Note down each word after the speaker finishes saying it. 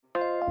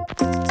Hello,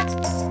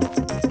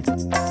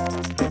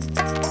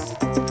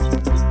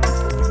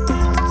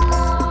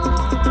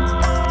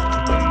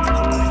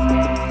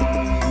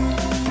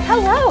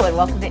 and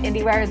welcome to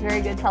IndieWire's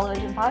Very Good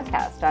Television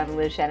Podcast. I'm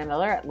Liz Shannon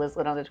Miller at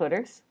Lizlet on the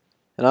Twitters.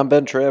 And I'm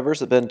Ben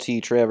Travers at Ben T.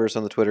 Travers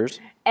on the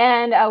Twitters.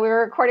 And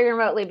we're recording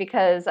remotely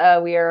because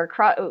we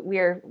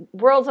are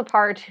worlds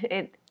apart,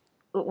 a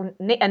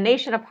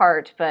nation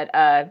apart,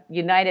 but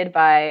united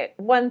by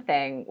one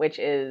thing, which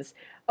is,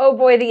 oh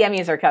boy, the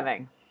Emmys are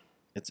coming.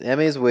 It's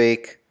Emmys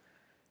week.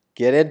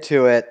 Get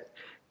into it.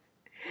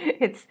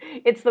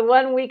 It's the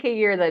 1 week a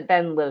year that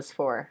Ben lives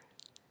for.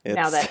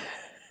 Now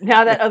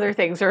that other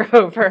things are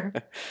over.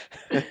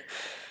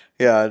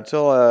 Yeah,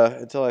 until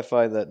I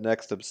find that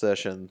next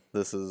obsession,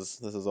 this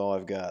is all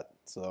I've got.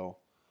 So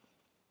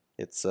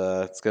it's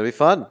gonna be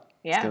fun.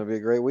 Yeah. It's gonna be a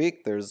great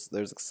week. There's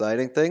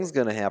exciting things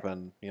gonna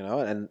happen,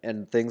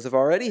 and things have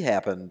already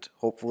happened.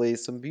 Hopefully,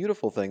 some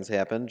beautiful things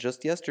happened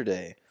just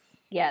yesterday.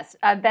 Yes,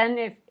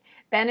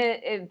 Ben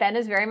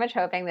is very much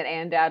hoping that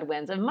Ann Dowd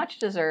wins a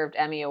much-deserved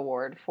Emmy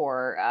Award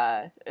for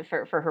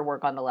her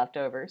work on The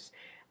Leftovers.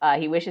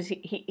 He wishes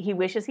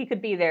he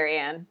could be there,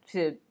 Anne,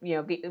 to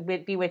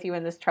be with you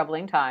in this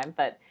troubling time.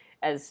 But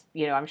as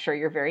you know, I'm sure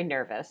you're very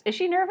nervous. Is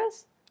she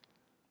nervous?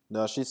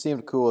 No, she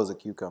seemed cool as a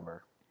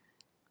cucumber.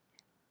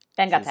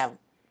 Ben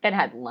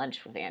had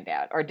lunch with Ann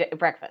Dowd or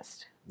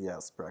breakfast.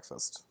 Yes,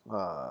 breakfast.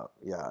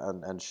 Yeah,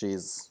 and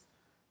she's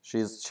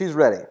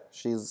ready.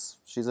 She's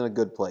in a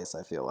good place,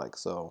 I feel like.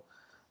 So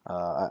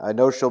I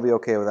know she'll be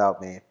okay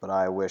without me, but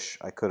I wish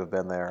I could have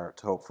been there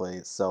to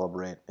hopefully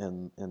celebrate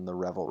in the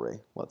revelry,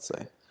 let's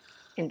say.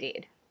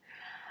 Indeed.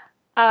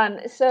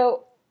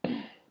 So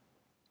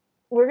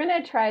we're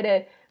going to try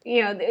to,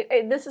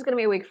 this is going to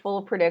be a week full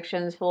of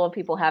predictions, full of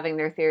people having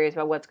their theories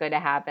about what's going to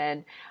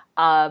happen.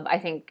 I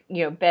think,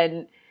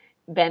 Ben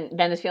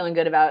is feeling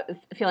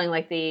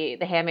like the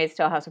Handmaid's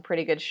Tale has a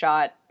pretty good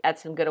shot at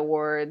some good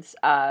awards.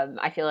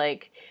 I feel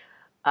like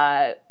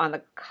on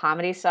the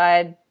comedy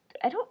side,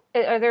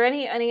 are there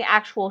any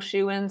actual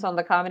shoo-ins on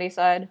the comedy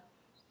side?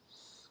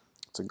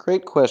 It's a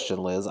great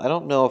question, Liz. I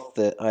don't know if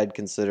that I'd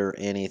consider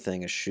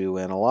anything a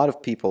shoe-in. A lot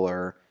of people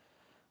are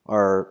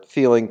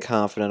feeling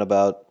confident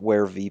about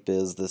where Veep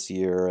is this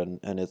year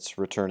and its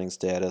returning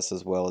status,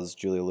 as well as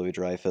Julia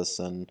Louis-Dreyfus.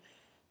 And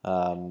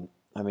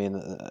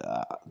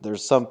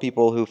there's some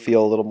people who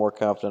feel a little more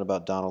confident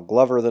about Donald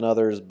Glover than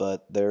others,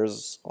 but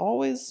there's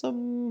always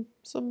some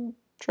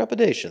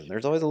trepidation.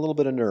 There's always a little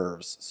bit of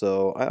nerves.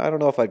 So I don't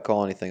know if I'd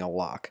call anything a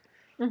lock.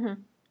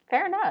 Mm-hmm.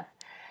 Fair enough.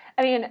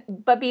 I mean,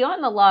 but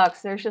beyond the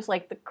locks, there's just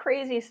like the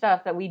crazy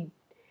stuff that we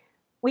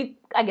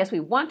I guess we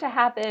want to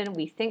happen,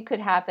 we think could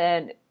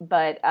happen,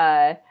 but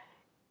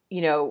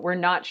we're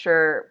not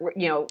sure.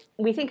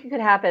 We think it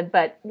could happen,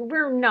 but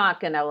we're not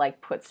gonna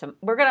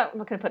we're not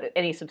gonna put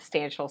any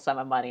substantial sum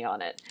of money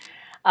on it.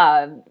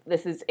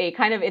 This is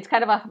kind of a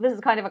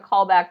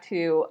callback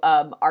to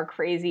our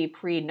crazy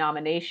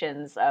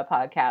pre-nominations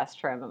podcast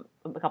from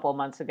a couple of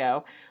months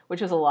ago,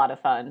 which was a lot of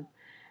fun.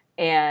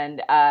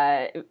 And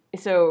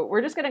so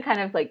we're just going to kind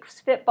of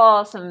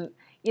spitball some,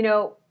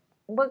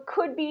 what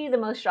could be the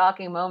most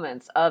shocking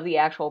moments of the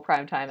actual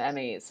primetime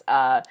Emmys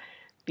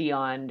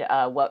beyond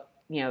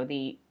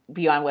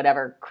beyond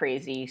whatever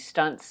crazy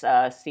stunts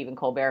Stephen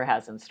Colbert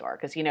has in store.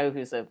 Because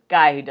who's a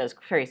guy who does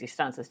crazy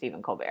stunts is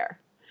Stephen Colbert.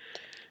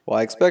 Well,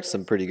 I expect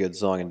some pretty good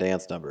song and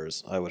dance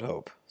numbers, I would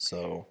hope.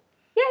 So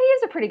yeah, he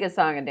is a pretty good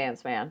song and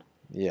dance man.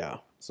 Yeah,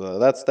 so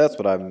that's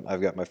what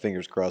I've got my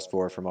fingers crossed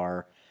for from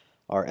our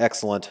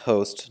excellent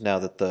host, now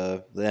that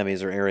the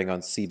Emmys are airing on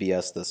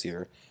CBS this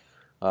year.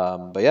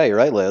 But yeah, you're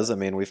right, Liz. I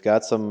mean, we've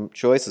got some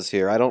choices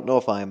here. I don't know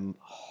if I'm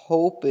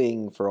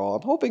hoping for all.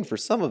 I'm hoping for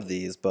some of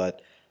these,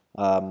 but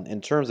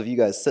in terms of you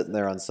guys sitting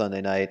there on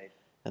Sunday night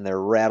and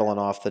they're rattling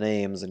off the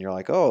names and you're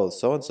like, oh,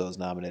 so-and-so's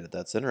nominated.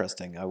 That's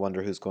interesting. I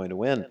wonder who's going to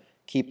win.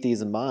 Keep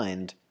these in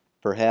mind.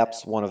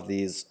 Perhaps one of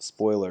these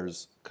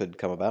spoilers could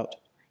come about.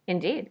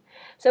 Indeed.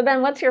 So,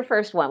 Ben, what's your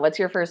first one? What's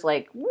your first,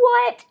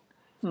 what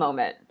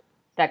moment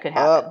that could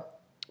happen?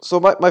 So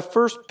my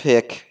first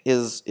pick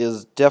is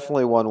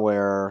definitely one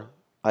where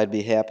I'd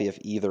be happy if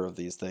either of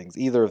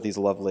these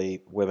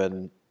lovely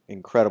women,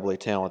 incredibly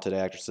talented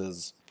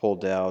actresses,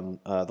 pulled down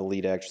the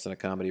lead actress in a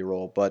comedy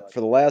role. But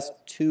for the last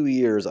 2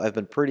 years, I've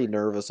been pretty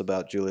nervous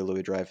about Julia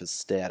Louis-Dreyfus'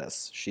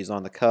 status. She's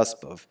on the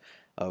cusp of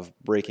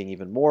breaking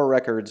even more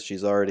records.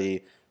 She's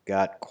already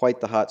got quite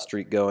the hot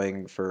streak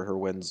going for her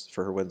wins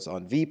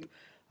on Veep.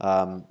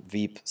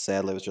 Veep,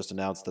 sadly, was just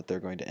announced that they're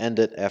going to end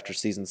it after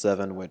season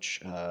 7,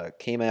 which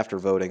came after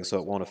voting, so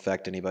it won't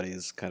affect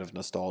anybody's kind of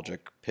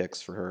nostalgic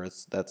picks for her.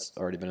 That's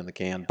already been in the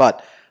can.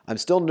 But I'm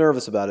still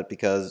nervous about it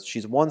because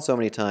she's won so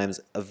many times.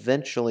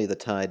 Eventually, the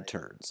tide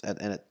turns,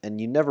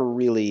 and you never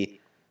really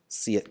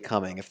see it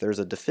coming. If there's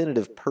a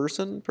definitive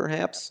person,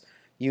 perhaps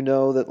you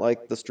know that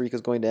the streak is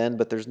going to end,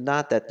 but there's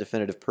not that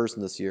definitive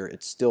person this year.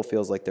 It still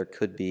feels like there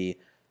could be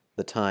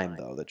the time,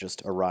 though, that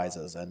just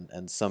arises,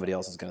 and somebody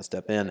else is going to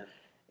step in.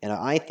 And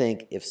I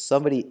think if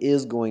somebody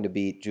is going to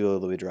beat Julia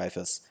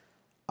Louis-Dreyfus,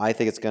 I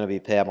think it's going to be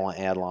Pamela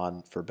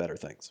Adlon for Better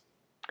Things.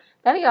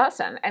 That'd be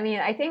awesome. I mean,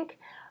 I think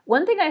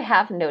one thing I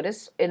have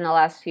noticed in the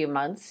last few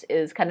months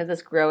is kind of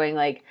this growing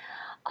like,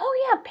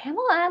 oh yeah,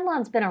 Pamela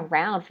Adlon's been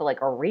around for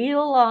like a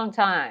real long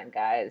time,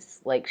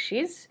 guys. Like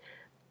she's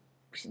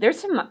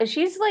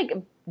like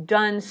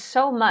done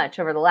so much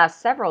over the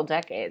last several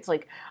decades.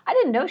 Like I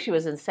didn't know she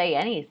was in Say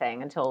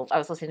Anything until I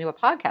was listening to a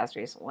podcast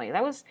recently.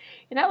 That was,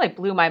 like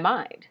blew my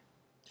mind.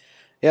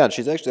 Yeah, and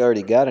she's actually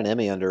already got an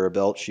Emmy under her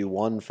belt. She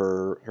won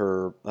for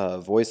her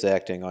voice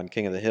acting on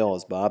King of the Hill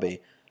as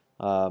Bobby.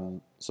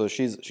 So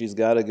she's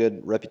got a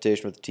good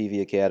reputation with the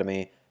TV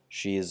Academy.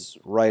 She's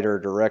writer,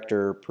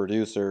 director,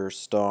 producer,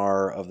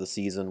 star of the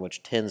season,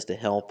 which tends to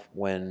help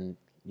when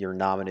you're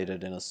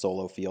nominated in a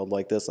solo field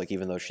like this. Like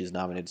even though she's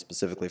nominated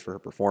specifically for her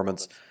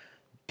performance,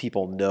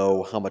 people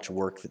know how much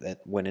work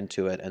that went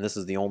into it, and this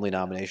is the only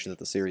nomination that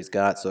the series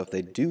got. So if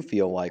they do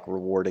feel like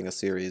rewarding a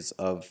series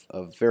of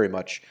very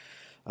much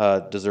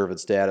deserved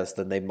status,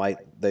 then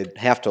they'd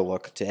have to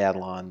look to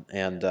Adlon,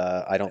 and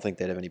I don't think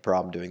they'd have any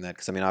problem doing that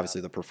because I mean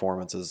obviously the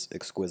performance is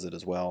exquisite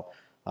as well.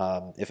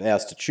 If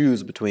asked to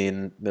choose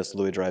between Miss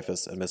Louis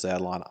Dreyfus and Miss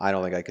Adlon, I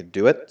don't think I could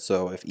do it.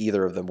 So if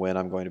either of them win,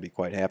 I'm going to be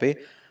quite happy.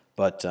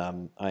 But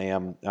I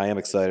am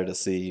excited to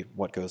see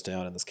what goes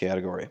down in this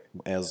category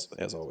as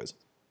always.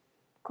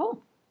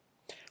 Cool.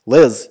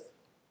 Liz,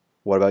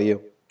 what about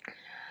you?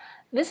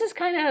 This is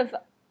kind of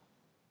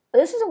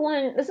this is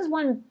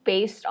one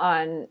based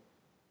on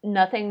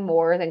nothing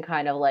more than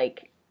kind of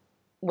like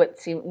what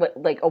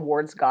like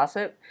awards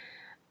gossip.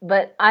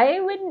 But I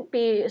wouldn't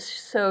be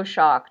so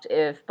shocked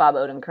if Bob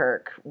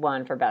Odenkirk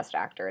won for Best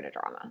Actor in a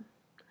Drama.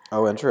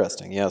 Oh,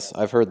 interesting. Yes,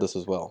 I've heard this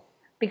as well.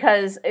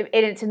 Because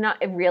it's not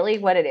really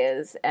what it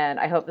is, and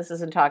I hope this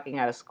isn't talking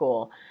out of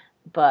school,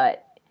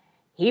 but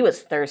he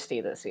was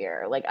thirsty this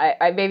year. Like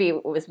I maybe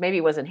it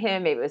wasn't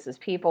him, maybe it was his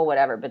people,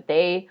 whatever, but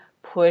they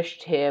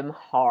pushed him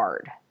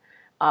hard.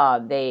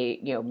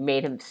 They,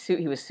 made him.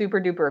 He was super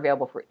duper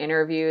available for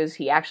interviews.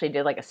 He actually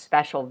did like a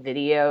special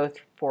video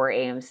for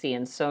AMC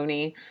and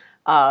Sony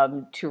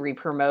to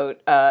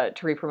re-promote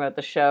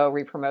the show,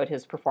 re-promote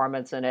his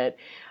performance in it,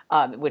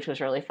 which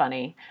was really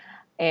funny.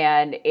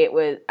 And it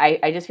was.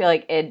 I just feel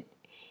like it.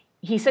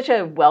 He's such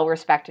a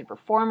well-respected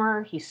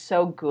performer. He's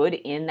so good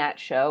in that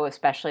show,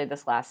 especially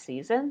this last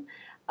season.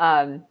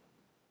 Um,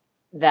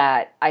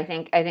 that I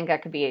think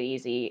that could be an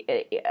easy.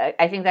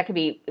 I think that could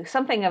be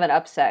something of an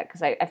upset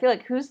because I feel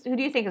like who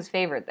do you think is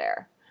favored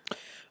there?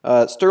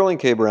 Sterling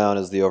K. Brown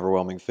is the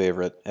overwhelming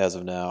favorite as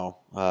of now.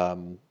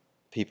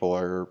 People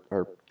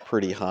are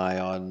pretty high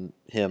on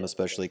him,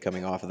 especially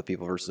coming off of The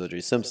People versus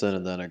O.J. Simpson,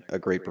 and then a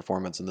great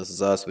performance in This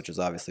Is Us, which is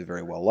obviously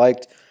very well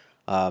liked.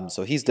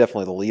 So he's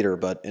definitely the leader.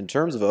 But in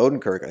terms of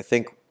Odenkirk, I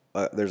think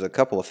there's a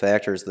couple of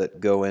factors that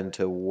go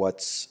into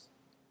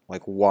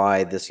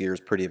why this year is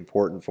pretty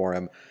important for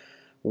him.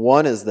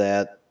 One is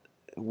that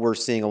we're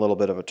seeing a little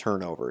bit of a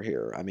turnover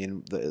here. I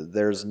mean,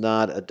 there's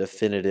not a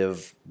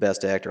definitive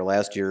Best Actor.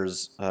 Last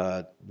year's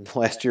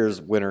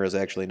winner is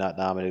actually not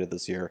nominated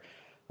this year.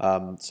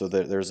 So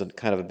there's a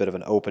kind of a bit of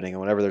an opening, and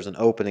whenever there's an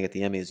opening at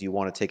the Emmys, you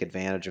want to take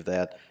advantage of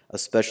that,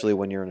 especially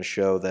when you're in a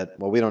show that,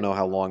 well, we don't know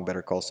how long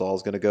Better Call Saul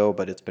is going to go,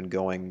 but it's been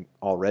going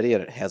already,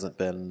 and it hasn't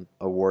been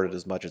awarded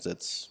as much as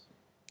it's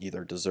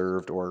either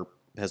deserved or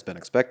has been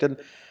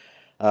expected.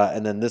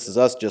 And then This Is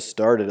Us just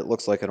started. It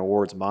looks like an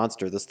awards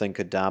monster. This thing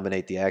could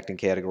dominate the acting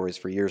categories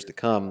for years to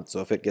come. So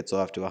if it gets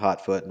off to a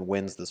hot foot and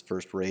wins this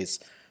first race,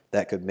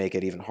 that could make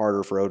it even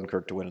harder for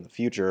Odenkirk to win in the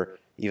future.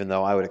 Even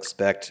though I would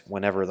expect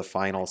whenever the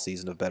final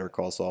season of Better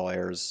Call Saul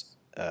airs,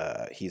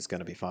 he's going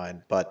to be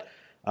fine. But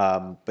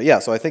yeah,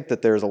 so I think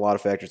that there's a lot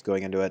of factors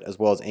going into it, as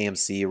well as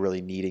AMC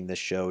really needing this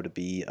show to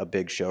be a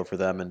big show for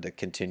them and to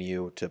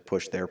continue to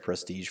push their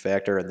prestige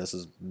factor. And this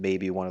is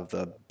maybe one of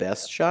the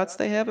best shots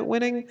they have at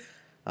winning.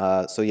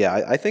 So yeah,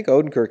 I think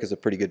Odenkirk is a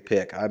pretty good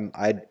pick.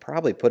 I'd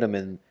probably put him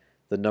in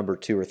the number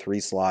 2 or 3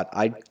 slot.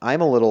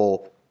 I'm a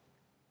little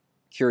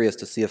curious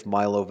to see if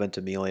Milo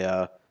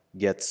Ventimiglia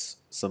gets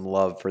some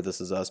love for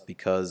This Is Us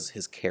because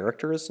his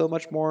character is so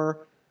much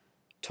more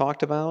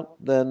talked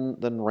about than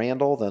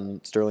Randall,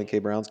 than Sterling K.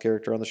 Brown's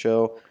character on the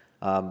show.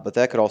 But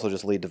that could also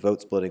just lead to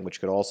vote splitting, which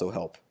could also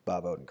help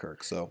Bob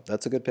Odenkirk. So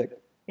that's a good pick.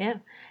 Yeah,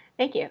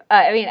 thank you.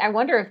 I mean, I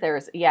wonder if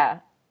there's yeah.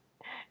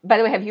 By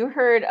the way, have you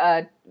heard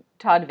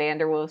Todd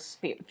Vanderwolf's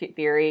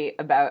theory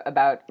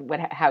about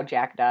how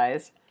Jack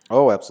dies?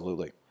 Oh,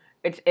 absolutely.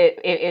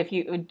 If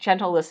you,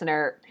 gentle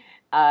listener,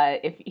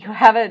 if you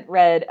haven't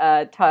read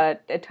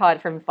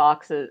Todd from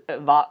Vox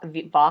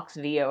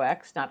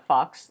VOX, not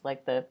Fox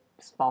like the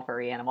small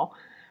furry animal.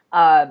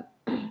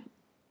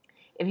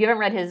 If you haven't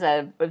read his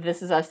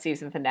This Is Us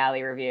season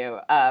finale review,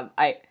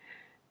 I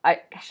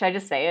should I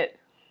just say it?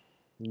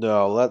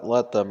 No,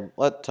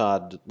 let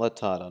Todd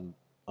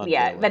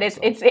Yeah, unveil but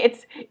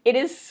himself. it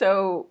is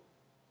so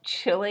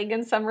chilling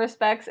in some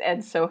respects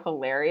and so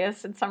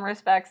hilarious in some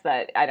respects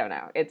that I don't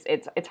know.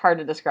 It's hard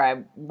to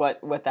describe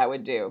what that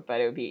would do, but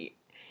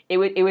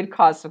it would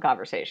cause some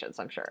conversations,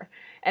 I'm sure.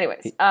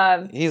 Anyways, He's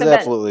so Ben,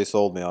 absolutely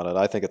sold me on it.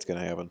 I think it's going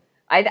to happen.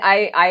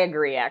 I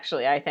agree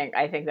actually. I think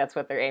that's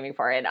what they're aiming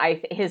for, and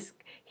his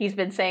he's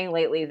been saying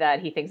lately that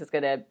he thinks it's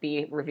going to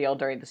be revealed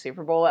during the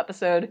Super Bowl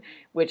episode,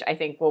 which I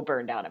think will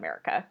burn down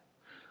America.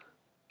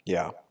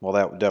 Yeah, well,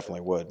 that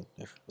definitely would,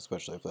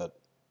 especially if that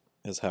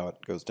is how it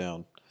goes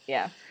down.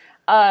 Yeah.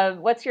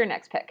 What's your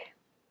next pick?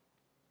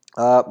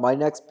 My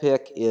next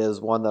pick is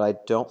one that I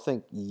don't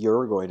think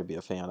you're going to be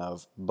a fan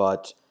of,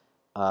 but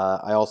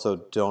I also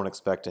don't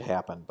expect to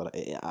happen. But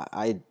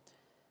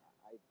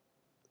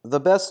the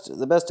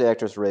best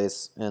actress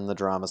race in the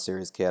drama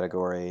series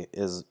category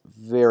is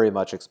very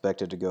much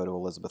expected to go to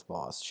Elizabeth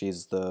Moss.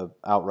 She's the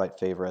outright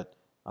favorite,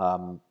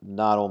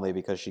 not only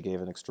because she gave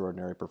an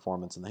extraordinary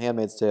performance in The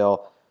Handmaid's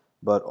Tale,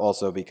 but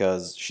also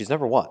because she's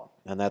never won,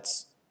 and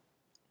that's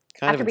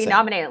kind of After being insane.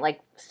 nominated like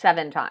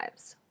 7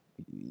 times.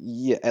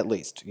 Yeah, at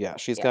least. Yeah,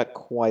 she's Yeah. got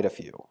quite a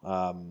few,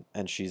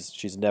 and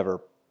she's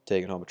never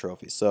taken home a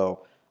trophy.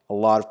 So a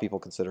lot of people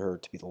consider her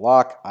to be the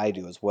lock. I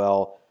do as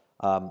well.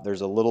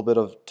 There's a little bit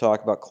of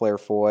talk about Claire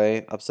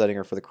Foy upsetting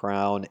her for the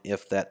crown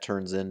if that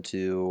turns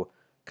into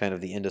kind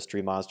of the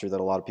industry monster that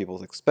a lot of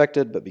people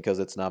expected, but because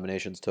its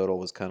nominations total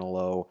was kind of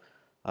low,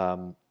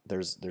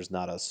 there's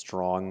not as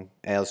strong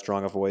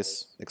a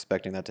voice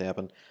expecting that to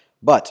happen.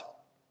 But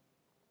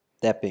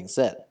that being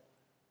said,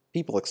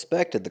 people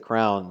expected The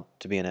Crown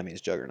to be an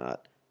Emmys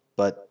juggernaut,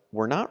 but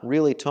we're not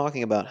really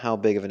talking about how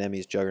big of an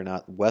Emmys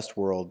juggernaut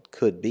Westworld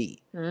could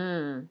be.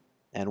 Mm.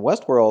 And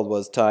Westworld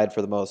was tied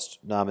for the most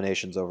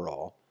nominations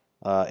overall.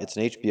 It's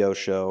an HBO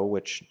show,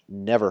 which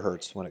never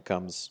hurts when it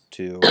comes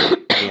to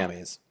the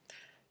Emmys.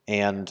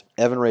 And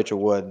Evan Rachel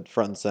Wood,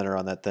 front and center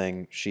on that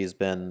thing, she's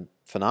been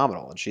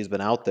phenomenal. And she's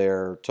been out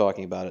there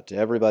talking about it to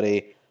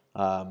everybody.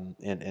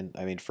 And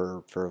I mean,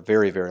 for a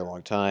very, very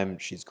long time.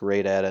 She's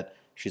great at it.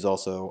 She's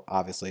also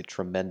obviously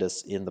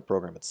tremendous in the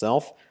program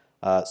itself.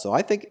 So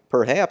I think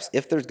perhaps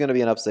if there's going to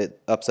be an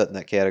upset in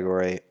that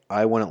category,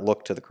 I wouldn't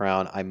look to The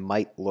Crown. I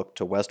might look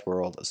to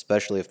Westworld,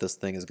 especially if this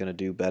thing is going to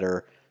do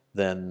better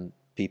than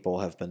people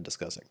have been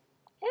discussing.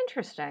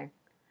 Interesting.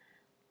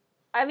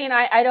 I mean,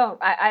 I don't.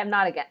 I'm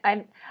not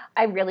again.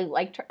 I really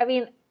liked her. I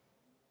mean,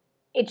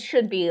 it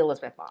should be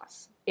Elizabeth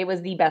Moss. It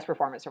was the best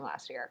performance from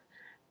last year.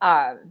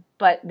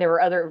 But there were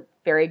other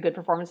very good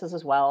performances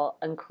as well,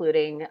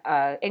 including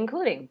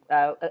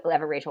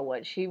Evan Rachel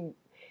Wood.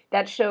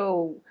 That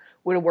show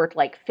would have worked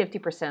like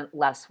 50%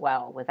 less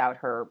well without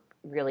her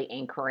really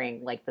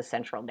anchoring like the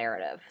central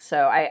narrative.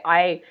 So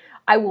I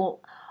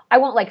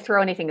won't like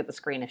throw anything at the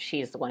screen if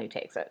she's the one who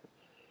takes it.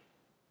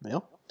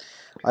 Well,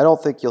 I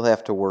don't think you'll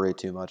have to worry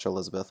too much,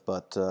 Elizabeth,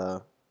 but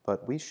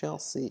we shall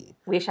see.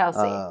 We shall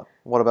see.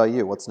 What about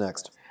you? What's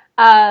next?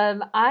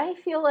 I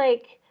feel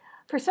like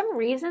for some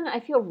reason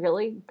I feel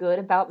really good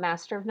about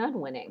Master of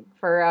None winning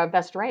for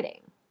best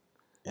writing.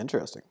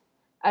 Interesting.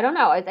 I don't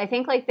know. I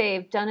think like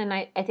they've done a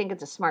nice. I think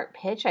it's a smart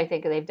pitch. I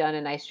think they've done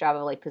a nice job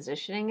of like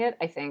positioning it.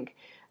 I think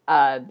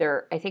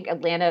I think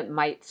Atlanta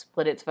might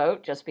split its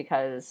vote just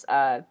because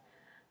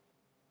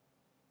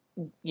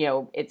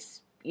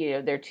it's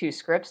there are two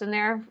scripts in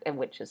there, and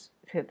which is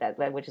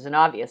an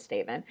obvious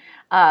statement.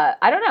 I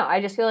don't know.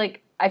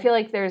 I feel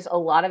like there's a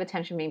lot of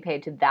attention being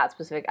paid to that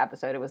specific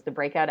episode. It was the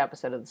breakout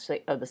episode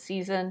of the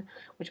season,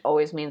 which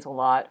always means a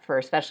lot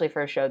especially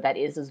for a show that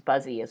is as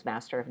buzzy as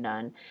Master of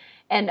None.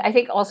 And I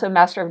think also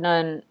Master of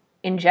None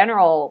in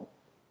general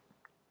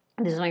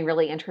did something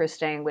really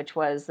interesting, which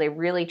was they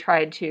really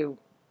tried to.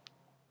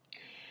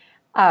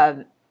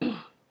 Um, I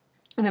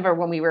remember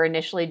when we were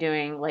initially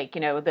doing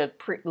the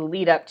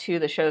lead up to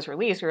the show's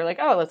release, we were like,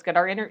 oh, let's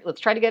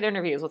try to get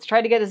interviews, let's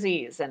try to get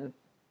Aziz, and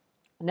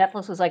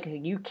Netflix was like,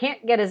 you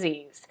can't get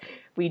Aziz.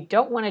 We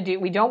don't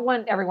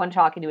want everyone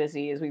talking to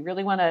Aziz. We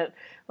really want to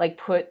like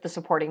put the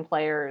supporting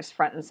players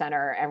front and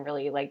center and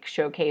really like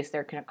showcase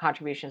their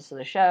contributions to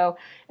the show.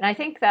 And I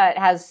think that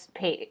has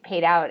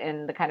paid out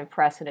in the kind of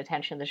press and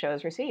attention the show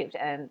has received,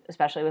 and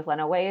especially with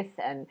Lena Waithe,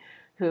 and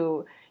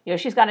who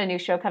she's got a new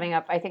show coming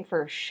up, I think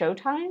for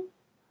Showtime.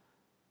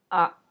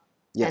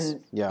 Yes.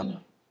 And Yeah.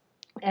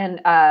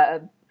 and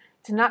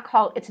it's not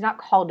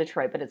called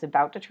Detroit, but it's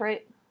about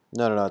Detroit.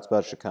 No. It's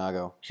about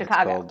Chicago.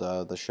 Chicago. It's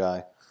called The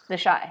Chi. The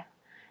Chi.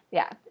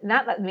 Yeah,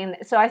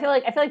 so I feel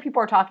like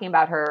people are talking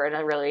about her in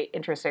a really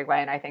interesting way,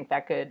 and I think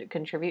that could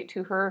contribute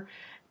to her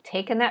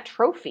taking that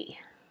trophy.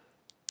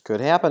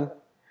 Could happen.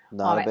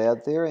 Not a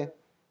bad theory.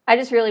 I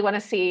just really want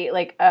to see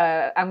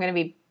I'm going to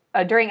be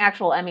during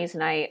actual Emmys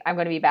night. I'm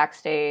going to be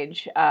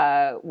backstage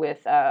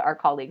with our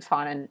colleagues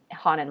Han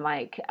and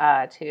Mike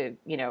to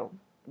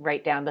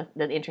write down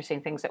the interesting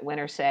things that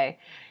winners say,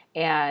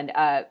 and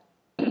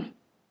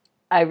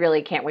I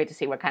really can't wait to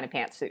see what kind of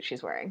pantsuit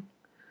she's wearing.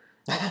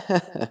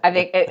 I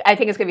think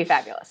it's going to be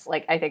fabulous.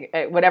 Like I think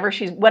whatever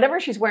she's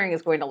wearing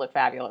is going to look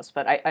fabulous.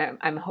 But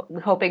I'm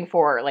hoping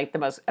for like the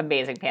most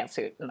amazing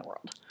pantsuit in the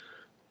world.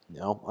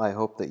 I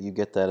hope that you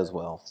get that as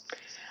well.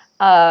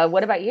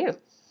 What about you?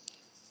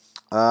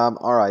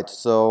 All right,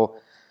 so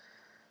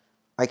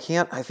I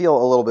feel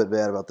a little bit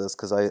bad about this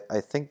because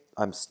I think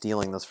I'm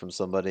stealing this from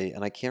somebody,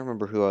 and I can't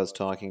remember who I was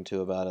talking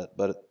to about it,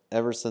 but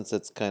ever since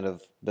it's kind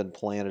of been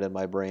planted in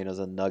my brain as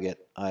a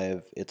nugget,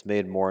 it's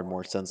made more and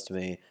more sense to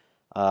me.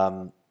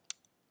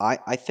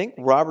 I think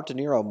Robert De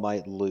Niro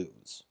might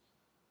lose.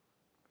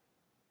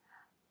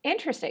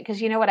 Interesting,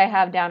 because you know what I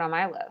have down on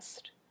my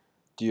list?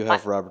 Do you I,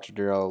 have Robert De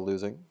Niro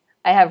losing?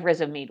 I have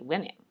Riz Ahmed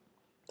winning.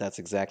 That's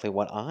exactly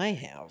what I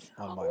have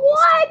on my list,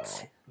 What?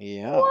 too.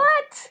 Yeah.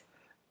 What?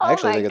 I Oh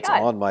actually my think it's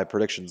God. on my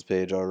predictions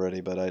page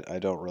already, but I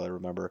don't really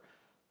remember.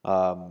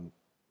 Um,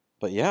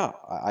 but yeah,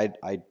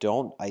 I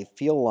don't, I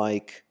feel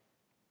like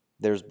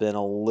there's been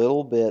a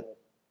little bit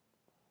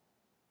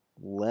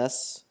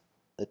less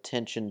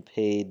attention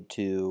paid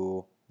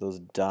to those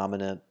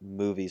dominant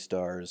movie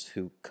stars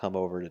who come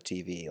over to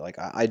TV. Like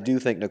I do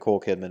think Nicole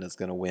Kidman is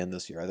going to win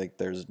this year. I think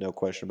there's no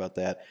question about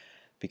that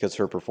because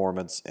her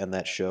performance and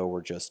that show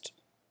were just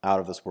out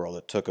of this world.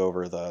 It took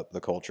over the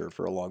culture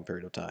for a long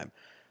period of time.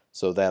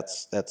 So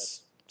that's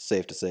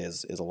safe to say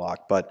is a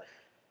lock. But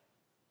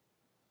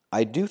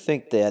I do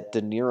think that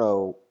De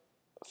Niro,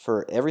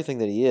 for everything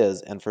that he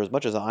is, and for as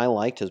much as I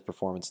liked his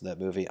performance in that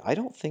movie, I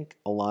don't think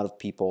a lot of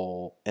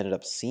people ended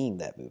up seeing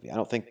that movie. I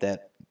don't think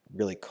that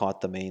really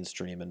caught the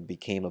mainstream and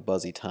became a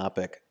buzzy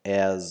topic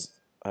as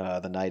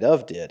The Night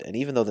of did. And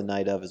even though The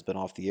Night of has been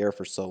off the air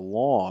for so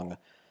long,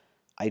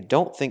 I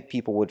don't think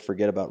people would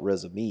forget about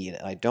Riz Ahmed,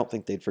 and I don't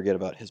think they'd forget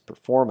about his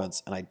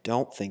performance, and I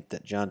don't think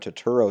that John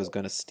Turturro is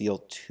going to steal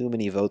too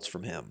many votes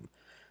from him.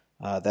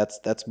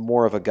 That's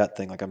more of a gut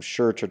thing. Like I'm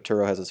sure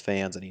Turturro has his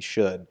fans, and he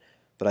should,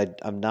 but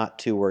I'm not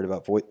too worried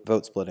about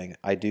vote splitting.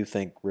 I do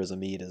think Riz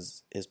Ahmed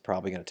is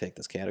probably going to take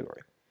this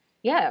category.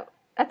 Yeah,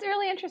 that's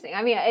really interesting.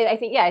 I mean, I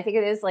think yeah, I think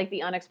it is like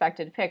the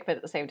unexpected pick, but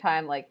at the same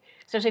time, like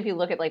especially if you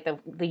look at like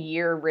the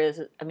year Riz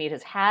Ahmed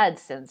has had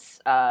since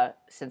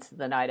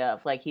the night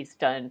of, like he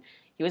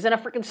was in a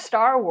freaking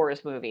Star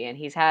Wars movie, and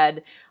he's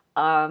had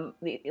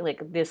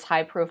like this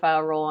high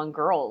profile role on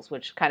Girls,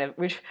 which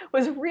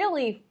was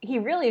really he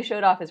really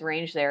showed off his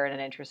range there in an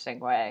interesting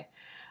way.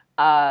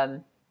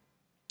 Um,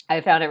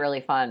 I found it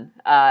really fun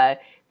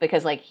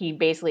because like he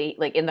basically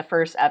like in the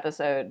first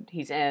episode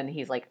he's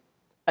like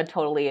a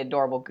totally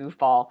adorable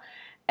goofball,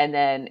 and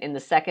then in the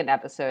second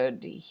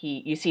episode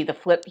you see the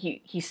flip.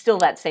 He's still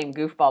that same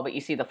goofball, but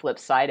you see the flip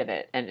side of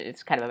it, and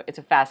it's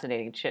a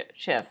fascinating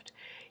shift.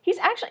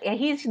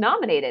 He's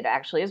nominated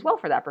actually as well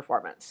for that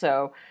performance.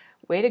 So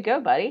way to go,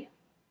 buddy.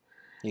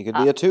 He could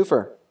Uh, be a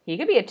twofer. he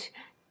could be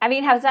I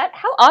mean, how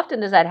often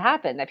does that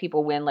happen that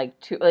people win like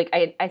two? Like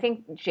I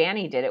think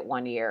Janny did it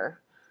one year.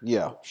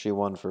 Yeah, she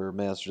won for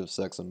Masters of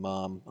Sex and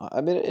Mom.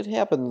 I mean, it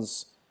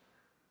happens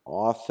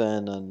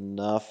often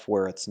enough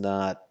where it's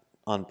not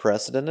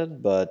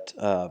unprecedented, but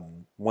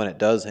when it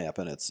does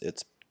happen, it's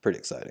pretty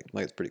exciting.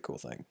 Like it's a pretty cool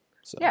thing.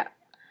 So Yeah.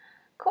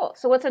 Cool.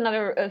 So what's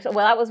another? Well,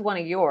 that was one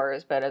of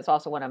yours, but it's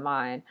also one of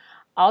mine.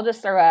 I'll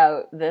just throw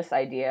out this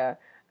idea.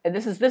 And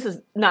this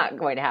is not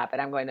going to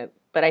happen.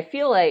 But I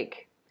feel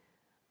like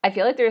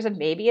there's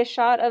maybe a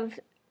shot of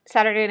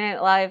Saturday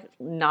Night Live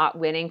not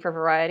winning for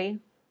Variety.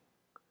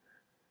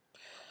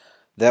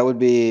 that would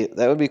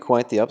be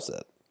quite the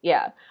upset.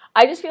 Yeah,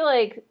 I just feel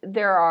like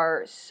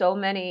there's so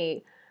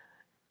many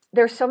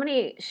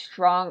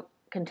strong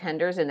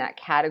contenders in that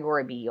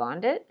category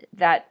beyond it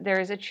that there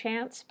is a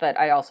chance. But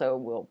I also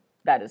will.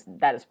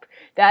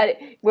 That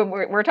when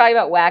we're talking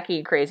about wacky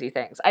and crazy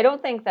things, I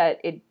don't think that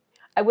it.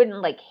 I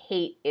wouldn't like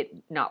hate it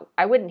not.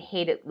 I wouldn't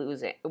hate it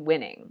losing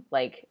winning.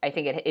 Like I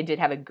think it did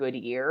have a good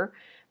year,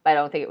 but I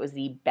don't think it was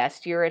the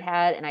best year it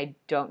had, and I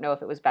don't know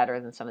if it was better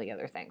than some of the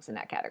other things in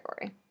that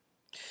category.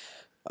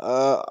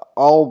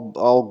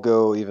 I'll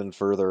go even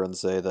further and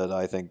say that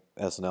I think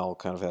SNL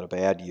kind of had a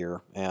bad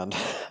year, and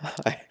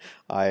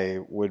I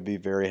would be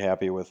very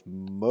happy with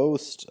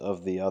most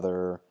of the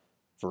other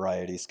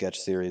variety sketch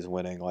series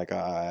winning. Like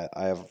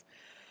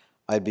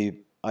I'd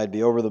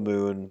be over the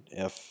moon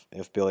if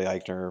Billy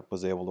Eichner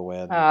was able to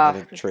win. I Uh,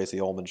 think Tracy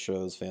Ullman's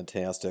show is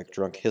fantastic.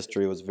 Drunk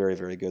History was very,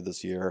 very good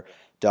this year.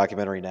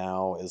 Documentary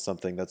Now is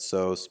something that's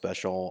so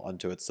special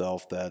unto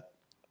itself that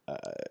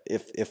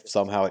if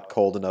somehow it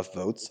culled enough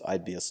votes,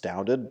 I'd be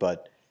astounded,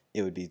 but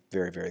it would be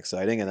very, very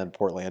exciting. And then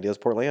Portlandia is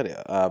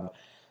Portlandia.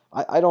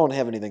 I don't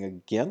have anything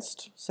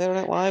against Saturday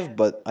Night Live,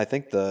 but I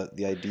think the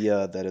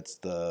idea that it's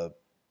the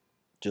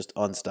just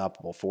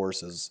unstoppable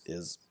force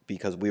is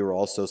because we were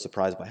all so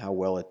surprised by how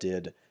well it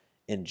did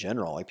in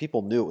general. Like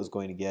people knew it was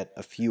going to get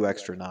a few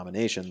extra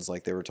nominations.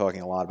 Like they were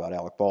talking a lot about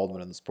Alec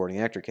Baldwin in the supporting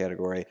actor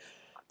category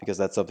because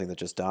that's something that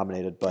just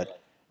dominated. But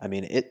I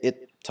mean,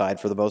 it tied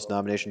for the most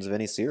nominations of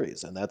any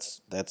series, and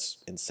that's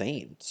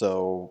insane.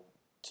 So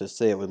to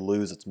say it would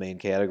lose its main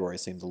category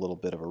seems a little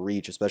bit of a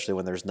reach, especially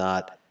when there's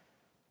not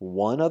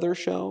one other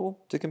show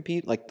to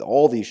compete. Like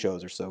all these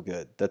shows are so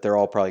good that they're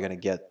all probably going to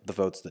get the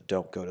votes that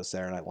don't go to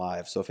Saturday Night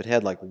Live. So if it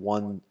had like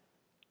one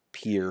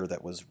peer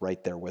that was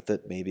right there with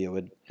it, maybe it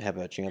would have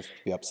a chance to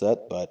be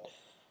upset. But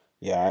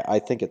yeah, I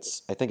think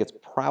it's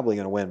probably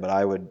going to win. But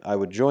I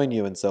would join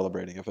you in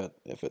celebrating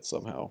if it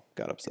somehow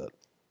got upset.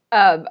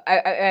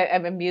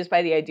 I'm amused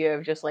by the idea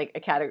of just like a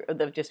category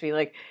of just being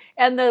like,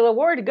 and the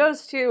award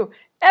goes to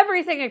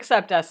everything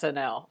except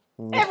SNL.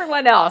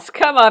 Everyone else,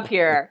 come up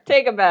here,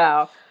 take a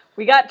bow.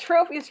 We got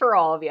trophies for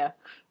all of you.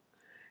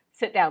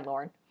 Sit down,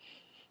 Lauren.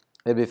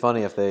 It'd be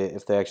funny if they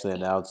actually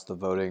announced the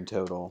voting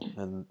total,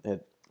 and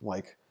it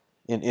like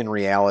in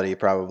reality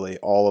probably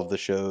all of the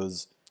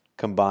shows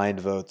combined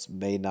votes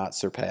may not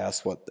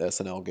surpass what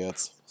SNL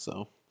gets.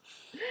 So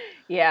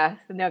Yeah,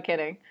 no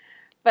kidding.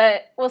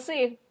 But we'll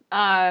see.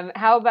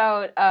 How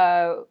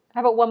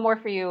about one more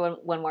for you and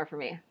one more for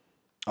me?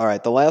 all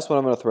right, the last one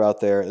I'm going to throw out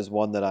there is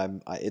one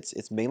that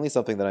it's mainly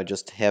something that I'm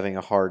just having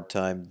a hard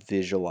time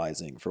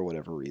visualizing for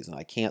whatever reason.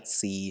 I can't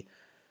see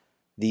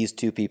these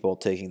two people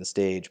taking the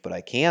stage, but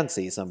I can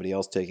see somebody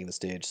else taking the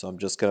stage. So I'm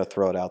just going to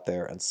throw it out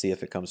there and see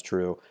if it comes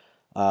true.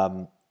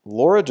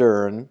 Laura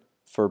Dern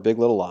for Big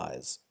Little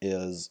Lies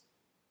is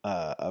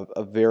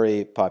a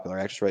very popular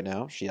actress right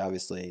now. She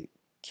obviously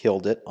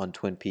killed it on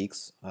Twin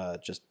Peaks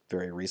just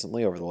very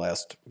recently over the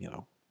last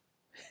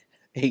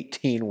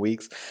 18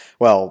 weeks,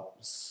 well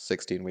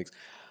 16 weeks,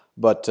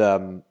 but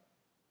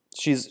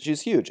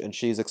she's huge, and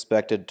she's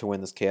expected to win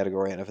this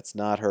category. And if it's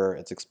not her,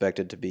 it's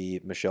expected to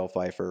be Michelle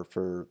Pfeiffer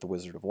for The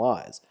Wizard of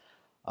Lies.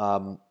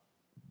 Um,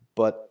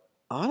 but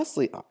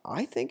honestly,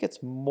 I think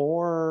it's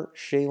more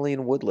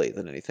Shailene Woodley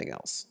than anything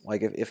else.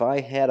 Like if I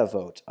had a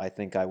vote, I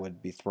think I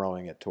would be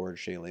throwing it towards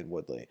Shailene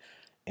Woodley,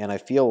 and I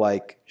feel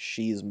like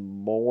she's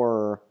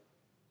more.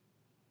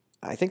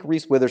 I think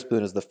Reese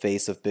Witherspoon is the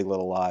face of Big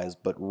Little Lies,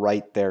 but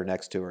right there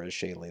next to her is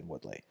Shailene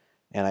Woodley.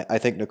 And I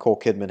think Nicole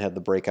Kidman had the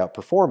breakout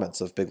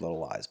performance of Big Little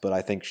Lies, but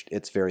I think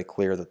it's very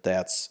clear that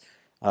that's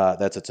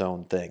its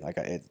own thing.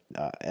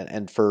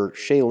 And for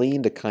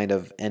Shailene to kind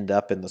of end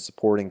up in the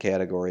supporting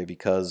category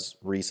because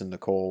Reese and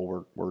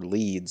Nicole were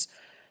leads,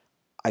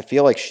 I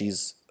feel like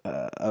she's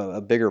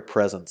a bigger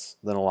presence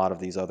than a lot of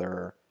these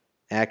other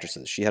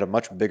actresses. She had a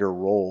much bigger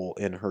role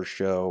in her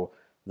show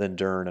than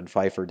Dern and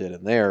Pfeiffer did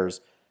in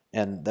theirs.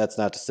 And that's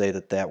not to say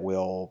that that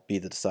will be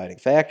the deciding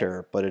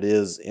factor, but it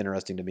is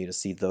interesting to me to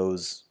see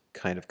those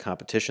kind of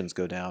competitions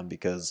go down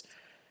because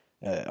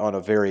on a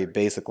very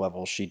basic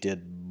level, she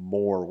did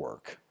more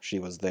work. She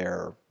was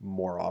there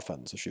more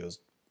often, so she was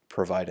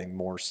providing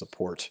more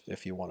support,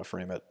 if you want to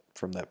frame it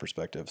from that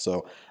perspective.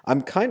 So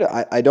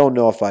I don't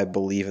know if I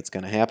believe it's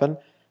going to happen,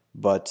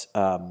 but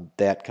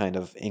that kind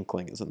of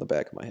inkling is in the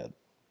back of my head.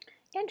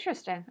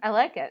 Interesting. I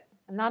like it.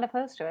 I'm not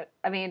opposed to it.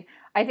 I mean,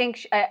 I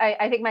think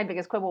my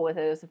biggest quibble with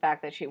it is the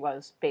fact that she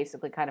was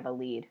basically kind of a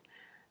lead.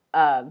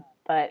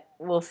 But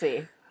we'll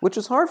see. Which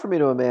is hard for me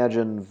to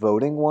imagine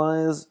voting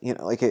wise.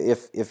 Like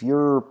if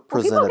you're Well, people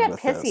presented get with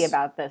pissy this.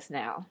 about this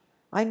now.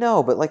 I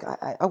know, but like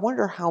I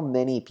wonder how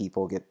many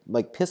people get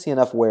like pissy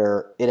enough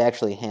where it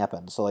actually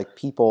happened. So like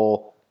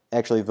people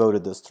actually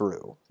voted this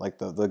through. Like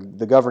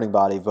the governing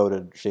body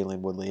voted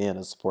Shailene Woodley in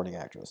as supporting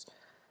actress.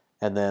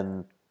 And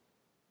then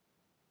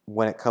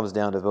when it comes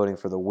down to voting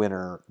for the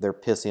winner, they're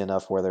pissy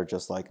enough where they're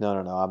just like, no,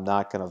 I'm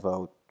not going to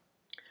vote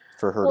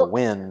for her to Well,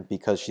 win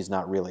because she's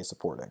not really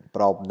supporting,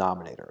 but I'll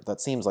nominate her.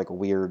 That seems like a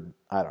weird,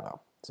 I don't know.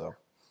 So,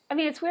 I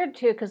mean, it's weird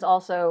too because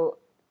also,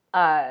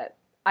 uh,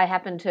 I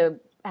happen to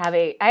have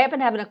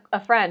a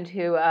friend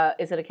who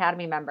is an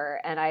Academy member,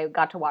 and I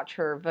got to watch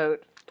her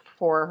vote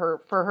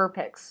for her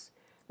picks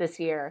this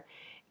year.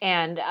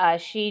 And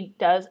she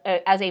does,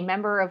 as a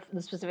member of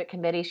the specific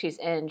committee she's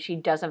in, she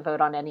doesn't vote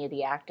on any of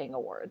the acting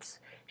awards.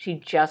 She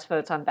just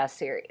votes on best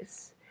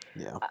series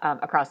yeah.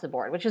 across the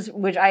board, which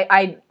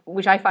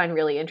I find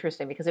really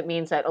interesting because it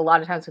means that a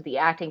lot of times with the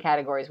acting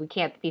categories, we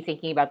can't be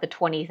thinking about the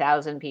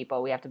 20,000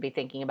 people. We have to be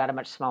thinking about a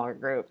much smaller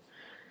group.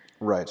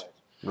 Right.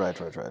 Right.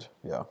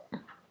 Yeah.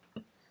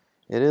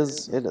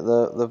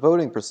 The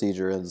voting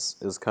procedure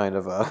is kind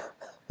of a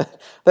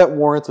that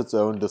warrants its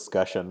own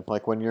discussion.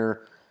 Like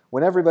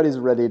when everybody's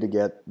ready to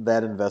get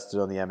that invested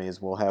on the Emmys,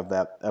 we'll have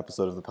that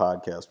episode of the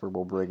podcast where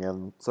we'll bring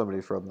in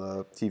somebody from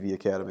the TV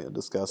Academy and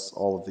discuss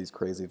all of these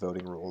crazy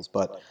voting rules.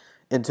 But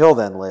until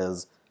then,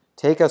 Liz,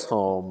 take us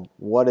home.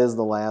 What is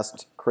the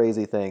last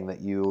crazy thing that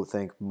you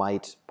think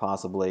might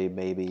possibly,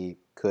 maybe,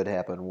 could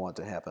happen, want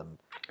to happen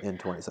in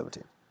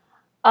 2017?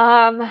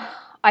 Um,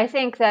 I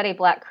think that a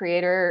black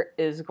creator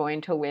is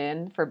going to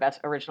win for best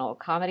original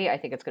comedy. I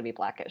think it's going to be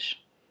Blackish.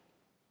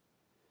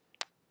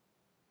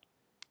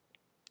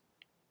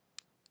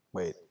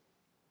 Wait,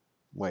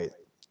 wait.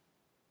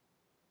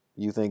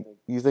 You think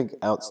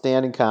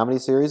outstanding comedy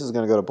series is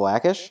going to go to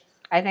Blackish?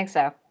 I think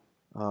so.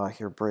 Oh,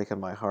 you're breaking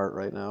my heart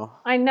right now.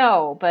 I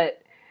know,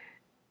 but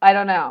I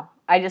don't know.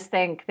 I just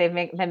think been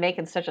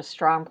making such a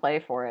strong play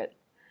for it,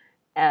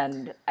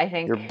 and I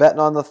You're think betting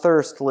on the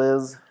thirst,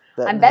 Liz.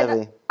 I'm Betting betting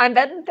heavy. I'm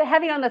betting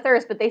heavy on the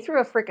thirst. But they threw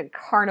a freaking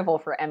carnival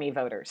for Emmy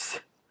voters.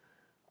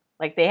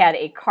 Like they had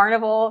a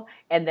carnival,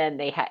 and then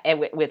they had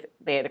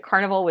a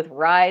carnival with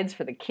rides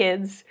for the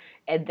kids,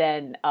 and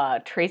then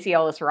Tracy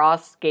Ellis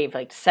Ross gave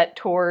like set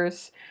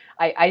tours.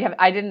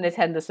 I didn't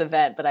attend this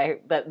event,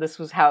 but this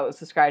was how it was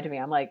described to me.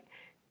 I'm like,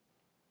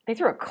 they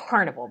threw a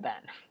carnival, Ben.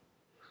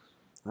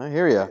 I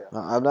hear you.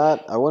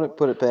 I wouldn't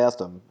put it past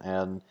them.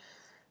 And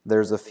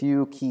there's a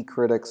few key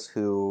critics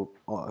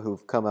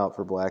who've come out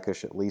for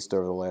Blackish at least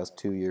over the last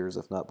 2 years,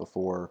 if not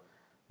before,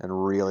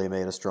 and really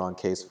made a strong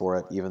case for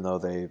it, even though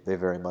they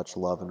very much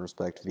love and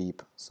respect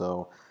Veep.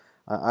 So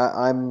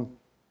I, I'm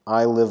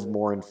I live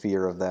more in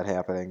fear of that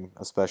happening,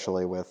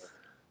 especially with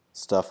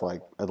stuff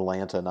like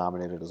Atlanta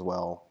nominated as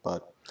well.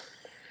 But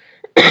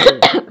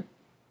we'll see.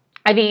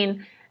 I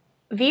mean,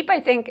 Veep, I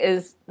think,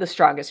 is the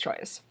strongest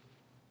choice.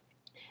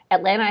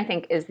 Atlanta, I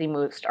think, is the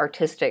most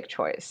artistic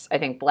choice. I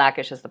think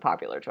Blackish is the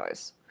popular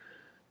choice.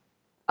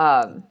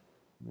 Um,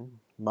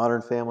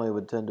 Modern Family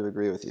would tend to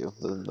agree with you.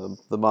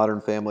 The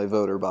Modern Family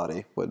voter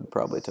body would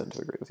probably tend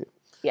to agree with you.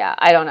 yeah,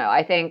 I don't know.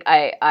 I think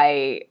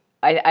I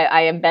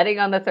am betting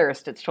on the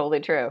thirst. It's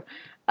totally true,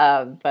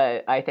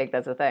 but I think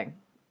that's a thing.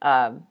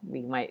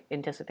 We might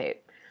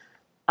anticipate,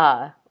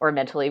 or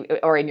mentally,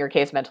 or in your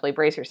case, mentally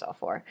brace yourself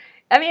for.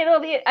 I mean, it'll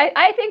be.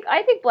 I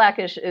think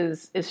Blackish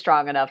is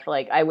strong enough.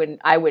 Like I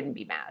wouldn't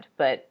be mad,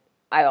 but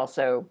I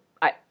also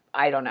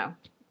I don't know.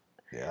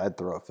 Yeah, I'd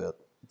throw a fit.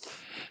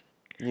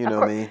 You Of know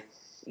course, me.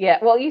 yeah.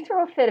 Well, you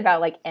throw a fit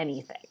about like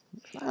anything.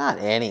 Not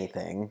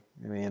anything.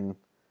 I mean,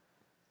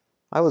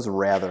 I was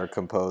rather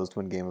composed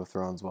when Game of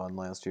Thrones won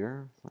last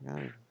year.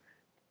 Like,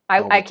 I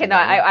held I it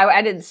cannot. together.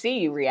 I didn't see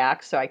you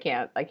react, so I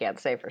can't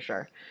say for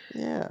sure.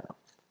 Yeah.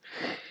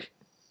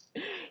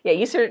 Yeah,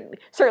 you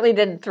certainly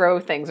didn't throw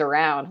things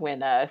around when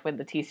the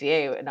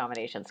TCA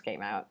nominations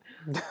came out.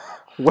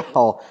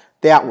 Well,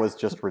 that was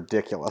just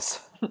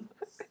ridiculous.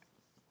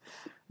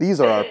 These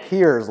are our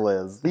peers,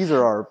 Liz. These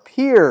are our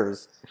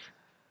peers.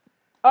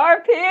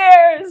 Our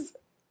peers.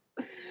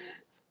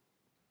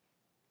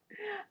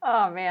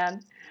 Oh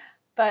man,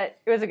 but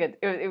it was a good.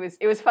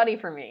 It was funny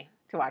for me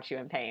to watch you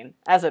in pain,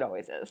 as it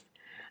always is.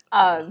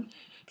 I'm Um,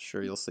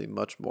 sure you'll see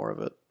much more of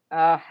it.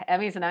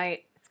 Emmys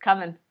night, it's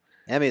coming.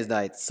 Emmys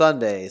night,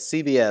 Sunday,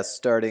 CBS,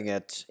 starting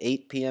at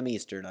 8 p.m.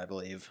 Eastern, I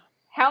believe.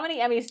 How many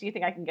Emmys do you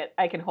think I can get?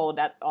 I can hold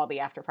at all the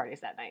after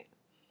parties that night.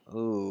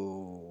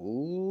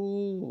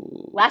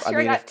 Ooh. Last I year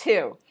I mean, got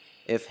two.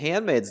 if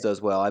Handmaids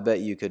does well, I bet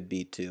you could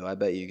beat 2. I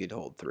bet you could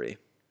hold 3.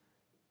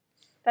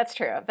 That's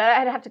true. But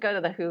I'd have to go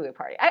to the Hulu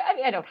party. I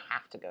mean, I don't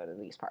have to go to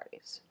these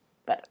parties,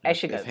 but I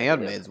should go If to the Hulu.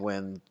 Handmaids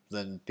win,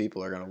 then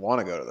people are going to want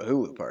to go to the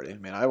Hulu party. I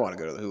mean, I want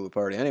to go to the Hulu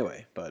party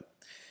anyway, but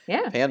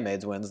Yeah. if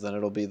Handmaids wins, then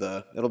it'll be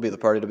the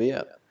party to be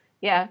at.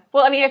 Yeah.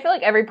 Well, I mean, I feel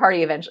like every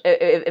party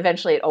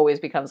eventually it always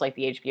becomes like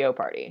the HBO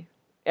party.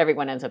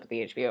 Everyone ends up at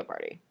the HBO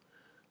party.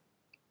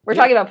 We're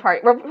Yeah. talking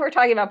about we're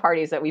talking about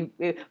parties that we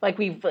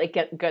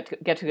get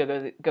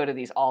to go to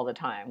these all the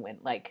time when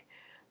like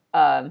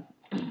um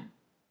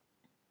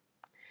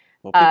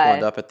Well, people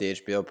end uh up at the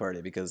HBO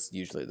party because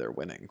usually they're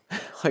winning.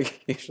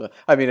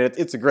 I mean,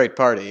 it's a great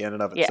party in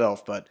and of yeah,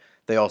 itself, but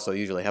they also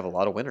usually have a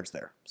lot of winners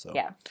there. So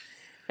yeah.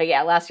 But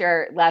yeah, last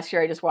year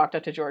I just walked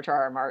up to George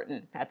R. R.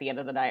 Martin at the end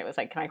of the night. Was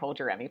like, "Can I hold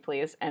your Emmy,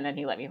 please?" And then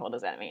he let me hold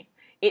his Emmy.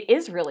 It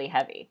is really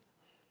heavy.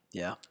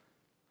 yeah,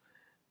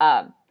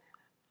 Um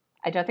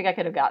I don't think I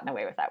could have gotten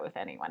away with that with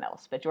anyone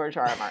else, but George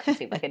R. R. Martin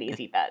seemed like an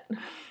easy bet.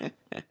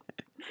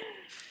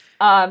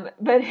 But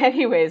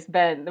anyways,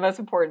 Ben, the most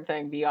important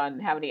thing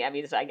beyond how many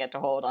Emmys I get to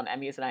hold on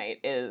Emmys night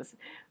is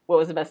what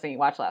was the best thing you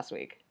watched last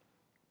week?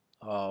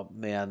 oh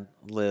man,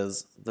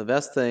 Liz, the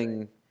best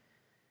thing,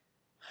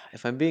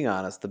 if I'm being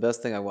honest, the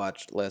best thing I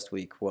watched last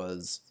week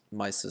was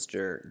my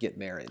sister get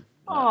married.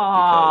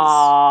 Because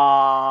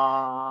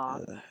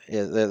Aww.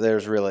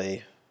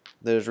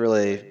 there's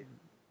really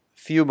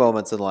few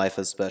moments in life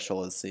as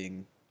special as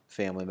seeing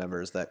family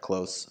members that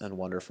close and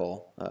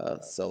wonderful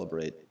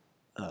celebrate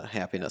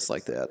happiness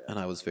like that. And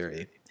I was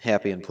very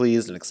happy and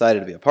pleased and excited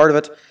to be a part of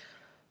it.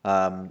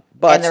 And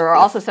But there were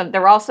also some,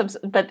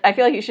 but I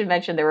feel like you should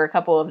mention there were a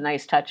couple of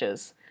nice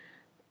touches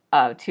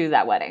to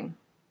that wedding.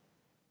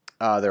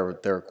 there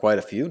were quite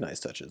a few nice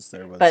touches.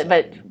 There was,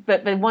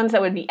 But ones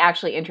that would be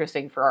actually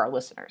interesting for our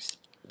listeners.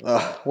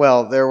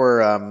 well, there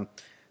were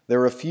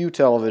a few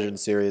television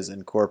series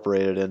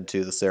incorporated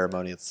into the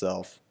ceremony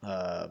itself,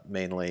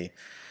 mainly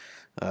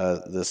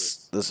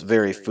this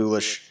very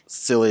foolish,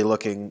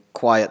 silly-looking,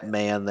 quiet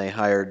man they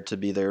hired to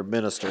be their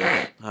minister.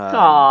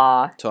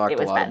 Aww, Talked it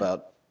a was lot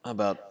Ben.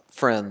 about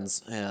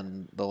Friends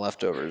and The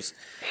Leftovers,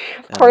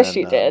 Of and course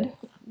then you did.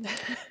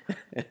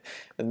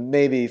 and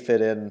maybe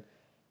fit in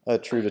a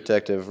True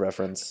Detective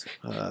reference,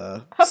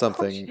 Of course.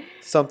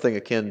 something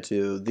akin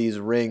to these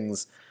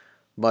rings,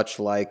 much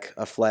like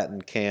a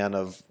flattened can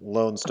of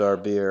Lone Star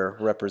beer,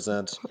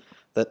 represent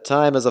that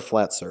time is a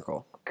flat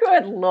circle.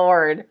 Good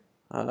Lord.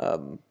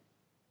 Um,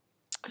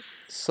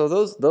 so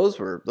those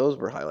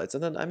were highlights,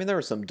 and then I mean there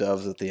were some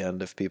doves at the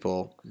end if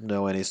people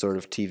know any sort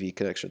of TV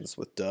connections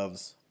with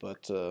doves,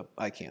 but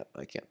I can't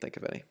think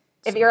of any.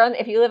 So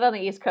If you live on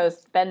the East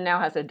Coast, Ben now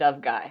has a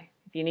Dove guy.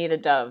 If you need a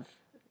Dove,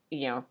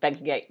 Ben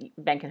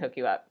can hook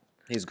you up.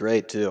 he's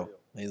great too.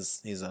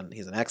 He's an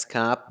ex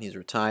cop. He's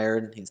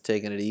retired. He's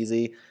taking it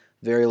easy,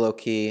 very low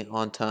key,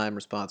 on time,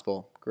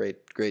 responsible. Great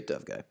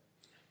dove guy.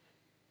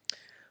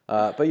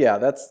 But yeah,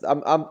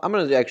 I'm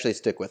gonna actually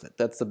stick with it.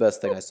 That's the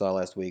best thing I saw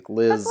last week. That's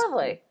Liz,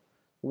 lovely.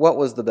 what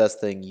was the best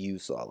thing you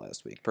saw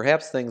last week?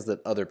 Perhaps things that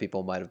other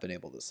people might have been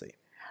able to see.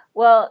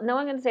 Well, no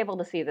one is able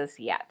to see this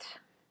yet.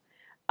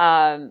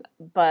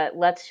 But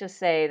let's just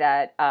say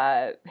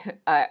that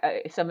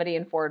somebody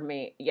informed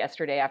me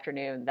yesterday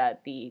afternoon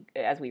that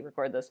as we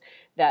record this,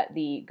 that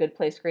the Good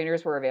Place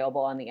screeners were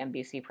available on the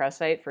NBC press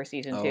site for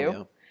season Oh, 2.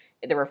 yeah.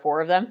 There were 4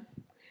 of them,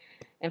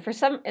 and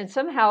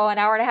somehow an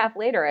hour and a half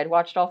later, I'd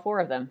watched all 4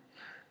 of them.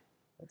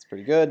 That's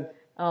pretty good.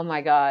 Oh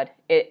my God!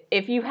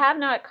 If you have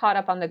not caught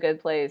up on the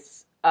Good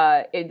Place,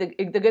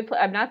 the Good Place.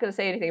 I'm not going to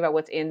say anything about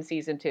what's in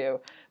season 2,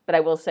 but I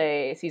will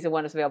say season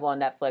 1 is available on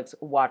Netflix.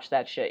 Watch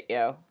that shit,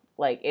 yo!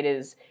 Like it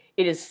is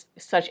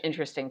such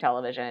interesting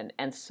television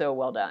and so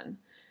well done,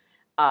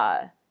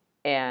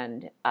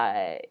 and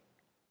I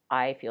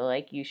feel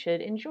like you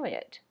should enjoy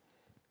it.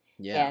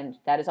 Yeah. And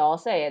that is all I'll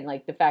say. And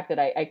like the fact that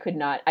I could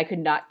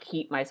not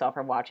keep myself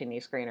from watching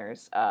these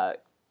screeners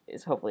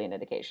is hopefully an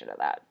indication of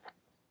that.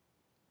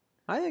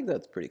 I think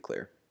that's pretty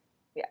clear.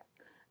 Yeah.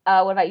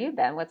 What about you,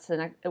 Ben? What's the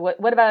next?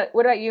 What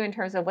about you in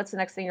terms of what's the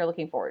next thing you're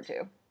looking forward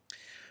to?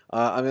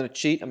 I'm going to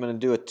cheat. I'm going to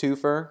do a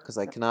twofer because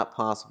I cannot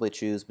possibly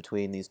choose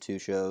between these 2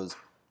 shows.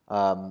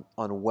 On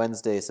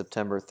Wednesday,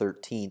 September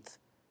 13th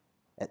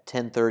at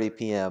 10:30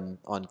 p.m.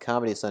 on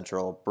Comedy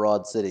Central,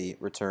 Broad City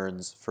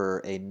returns for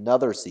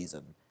another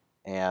season.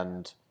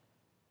 And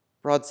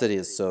Broad City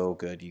is so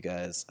good, you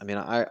guys. I mean,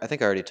 I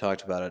think I already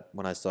talked about it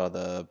when I saw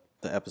the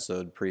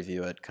episode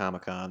preview at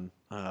Comic-Con,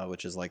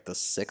 which is like the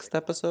 6th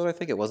episode, I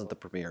think. It wasn't the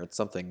premiere. It's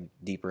something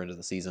deeper into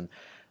the season.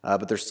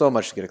 But there's so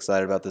much to get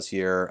excited about this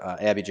year.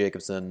 Abby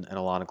Jacobson and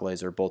Alana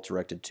Glazer both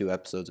directed 2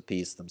 episodes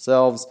apiece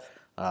themselves.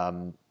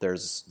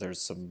 There's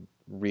some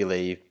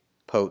really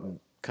potent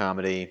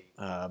comedy.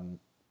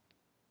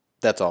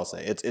 That's all I'll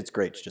say. It's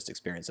great to just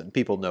experience it. And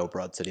people know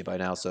Broad City by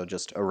now, so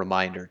just a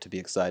reminder to be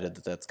excited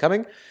that that's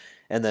coming.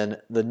 And then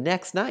the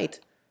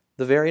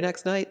very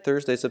next night,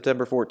 Thursday,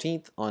 September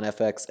 14th, on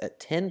FX at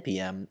 10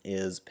 p.m.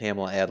 is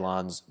Pamela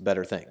Adlon's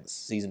Better Things,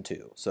 Season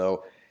 2.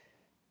 So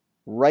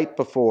right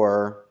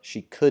before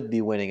she could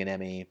be winning an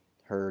Emmy,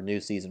 her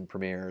new season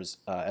premieres.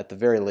 At the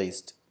very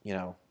least,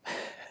 the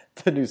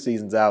new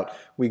season's out.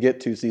 We get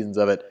 2 seasons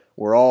of it.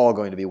 We're all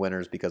going to be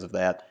winners because of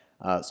that.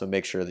 So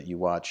make sure that you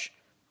watch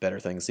Better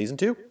Things Season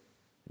 2.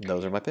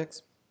 Those are my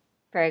picks.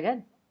 Very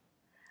good.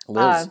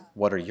 Liz,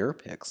 what are your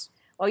picks?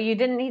 Well, you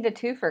didn't need a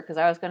twofer because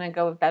I was going to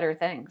go with Better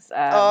Things.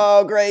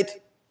 Oh, great.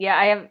 Yeah,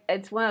 I have.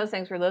 It's one of those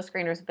things where those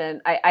screeners have been.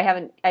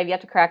 I've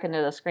yet to crack into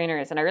those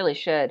screeners, and I really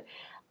should.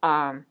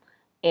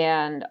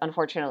 And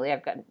unfortunately,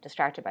 I've gotten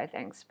distracted by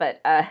things,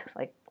 but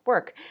like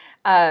work.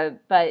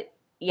 But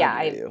yeah,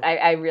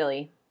 I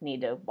really need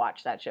to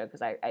watch that show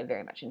because I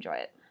very much enjoy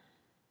it.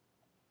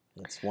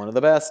 It's one of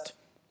the best.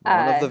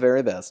 One of the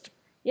very best.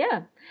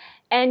 Yeah.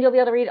 And you'll be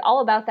able to read all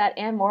about that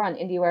and more on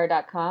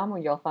IndieWire.com, where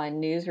you'll find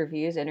news,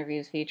 reviews,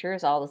 interviews,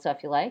 features, all the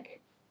stuff you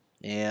like.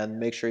 And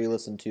make sure you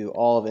listen to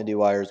all of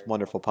IndieWire's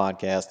wonderful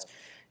podcasts,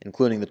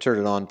 including the Turn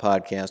It On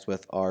podcast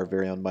with our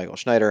very own Michael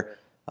Schneider,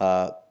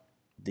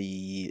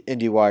 the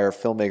IndieWire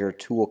Filmmaker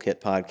Toolkit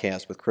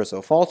podcast with Chris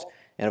O'Falt,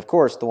 and of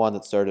course, the one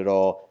that started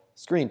all,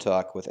 Screen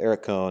Talk with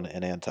Eric Cohn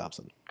and Ann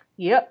Thompson.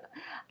 Yep.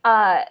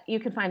 You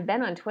can find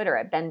Ben on Twitter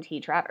at Ben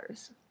T.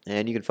 Travers.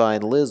 And you can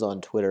find Liz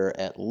on Twitter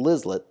at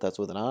Lizlet. That's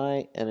with an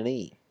I and an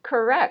E.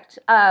 Correct.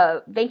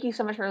 Thank you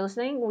so much for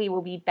listening. We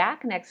will be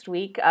back next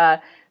week.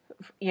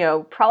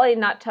 Probably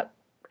not.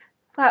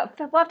 We'll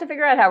have to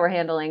figure out how we're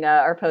handling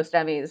our post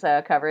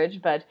Emmys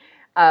coverage, but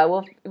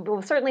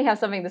we'll certainly have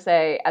something to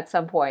say at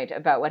some point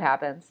about what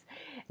happens.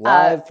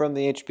 Live from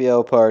the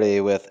HBO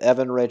party with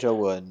Evan Rachel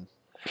Wood,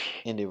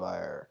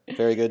 IndieWire.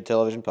 Very good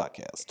television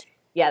podcast.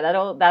 Yeah,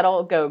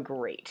 that'll go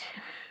great.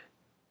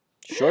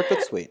 Short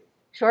but sweet.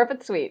 Short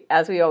but sweet,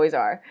 as we always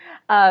are.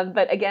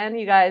 But again,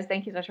 you guys,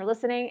 thank you so much for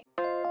listening.